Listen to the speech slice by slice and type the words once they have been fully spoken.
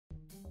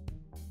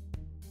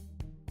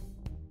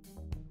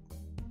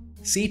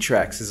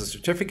CTrax is a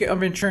certificate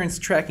of insurance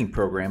tracking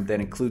program that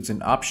includes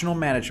an optional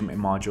management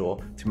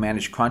module to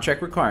manage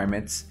contract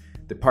requirements,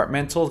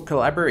 departmental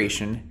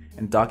collaboration,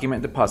 and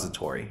document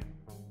depository.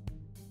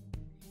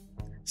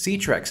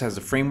 CTrax has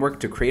a framework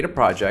to create a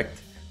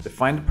project,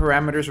 define the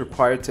parameters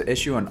required to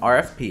issue an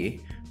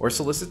RFP or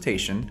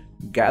solicitation,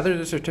 gather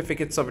the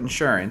certificates of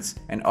insurance,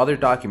 and other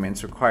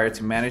documents required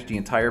to manage the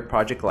entire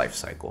project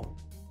lifecycle.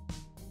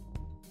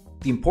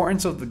 The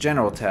importance of the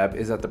General tab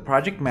is that the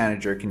project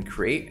manager can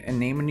create and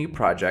name a new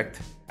project,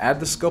 add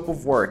the scope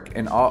of work,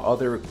 and all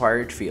other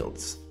required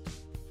fields.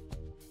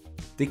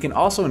 They can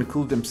also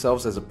include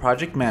themselves as a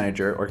project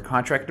manager or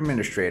contract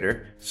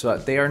administrator so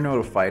that they are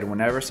notified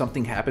whenever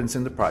something happens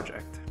in the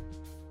project.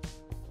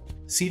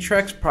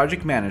 CTrax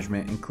project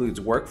management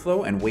includes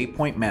workflow and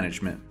waypoint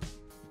management.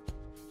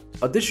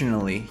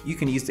 Additionally, you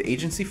can use the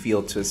agency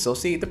field to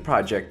associate the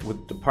project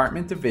with the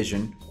department,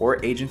 division,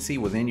 or agency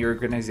within your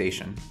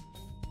organization.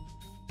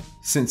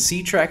 Since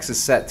CTrax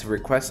is set to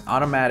request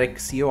automatic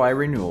COI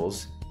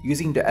renewals,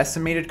 using the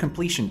estimated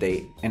completion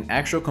date and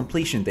actual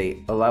completion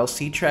date allows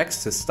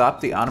CTrax to stop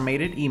the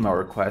automated email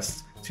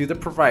requests to the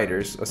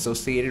providers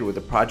associated with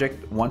the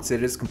project once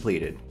it is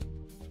completed.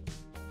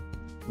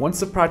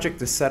 Once the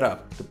project is set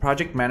up, the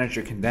project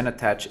manager can then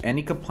attach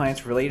any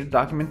compliance-related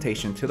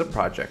documentation to the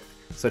project,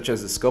 such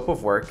as the scope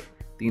of work,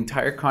 the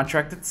entire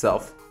contract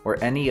itself,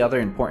 or any other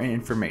important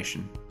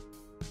information.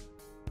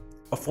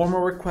 A formal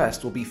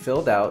request will be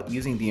filled out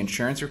using the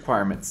Insurance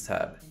Requirements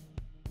tab.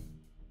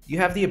 You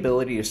have the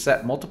ability to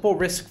set multiple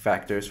risk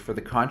factors for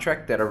the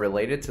contract that are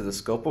related to the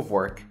scope of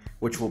work,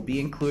 which will be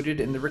included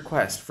in the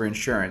request for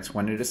insurance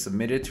when it is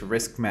submitted to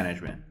risk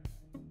management.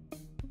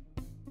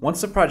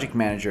 Once the project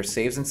manager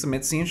saves and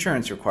submits the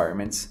insurance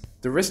requirements,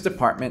 the risk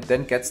department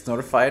then gets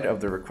notified of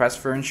the request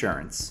for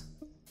insurance.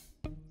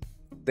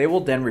 They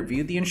will then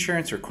review the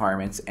insurance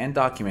requirements and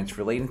documents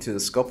relating to the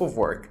scope of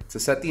work to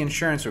set the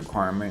insurance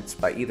requirements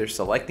by either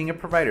selecting a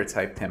provider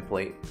type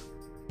template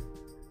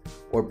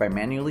or by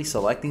manually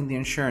selecting the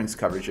insurance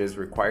coverages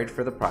required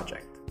for the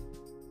project.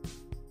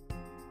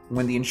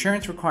 When the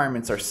insurance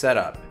requirements are set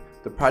up,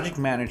 the project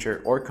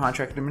manager or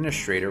contract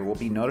administrator will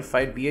be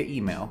notified via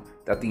email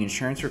that the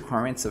insurance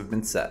requirements have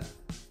been set.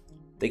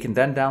 They can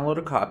then download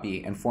a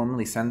copy and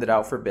formally send it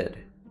out for bid.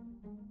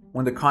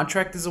 When the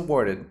contract is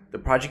awarded, the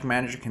project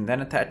manager can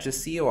then attach a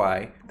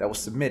COI that was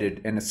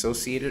submitted and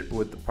associated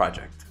with the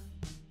project.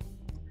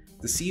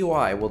 The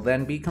COI will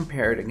then be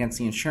compared against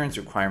the insurance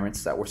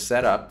requirements that were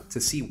set up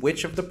to see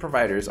which of the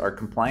providers are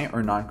compliant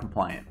or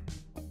non-compliant.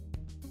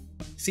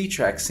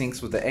 CTrax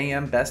syncs with the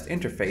AM Best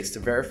interface to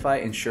verify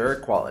insurer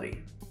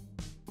quality.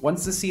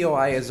 Once the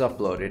COI is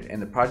uploaded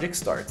and the project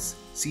starts,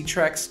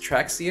 CTrax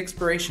tracks the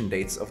expiration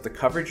dates of the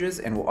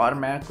coverages and will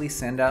automatically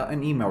send out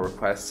an email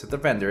request to the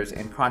vendors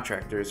and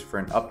contractors for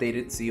an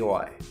updated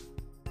COI.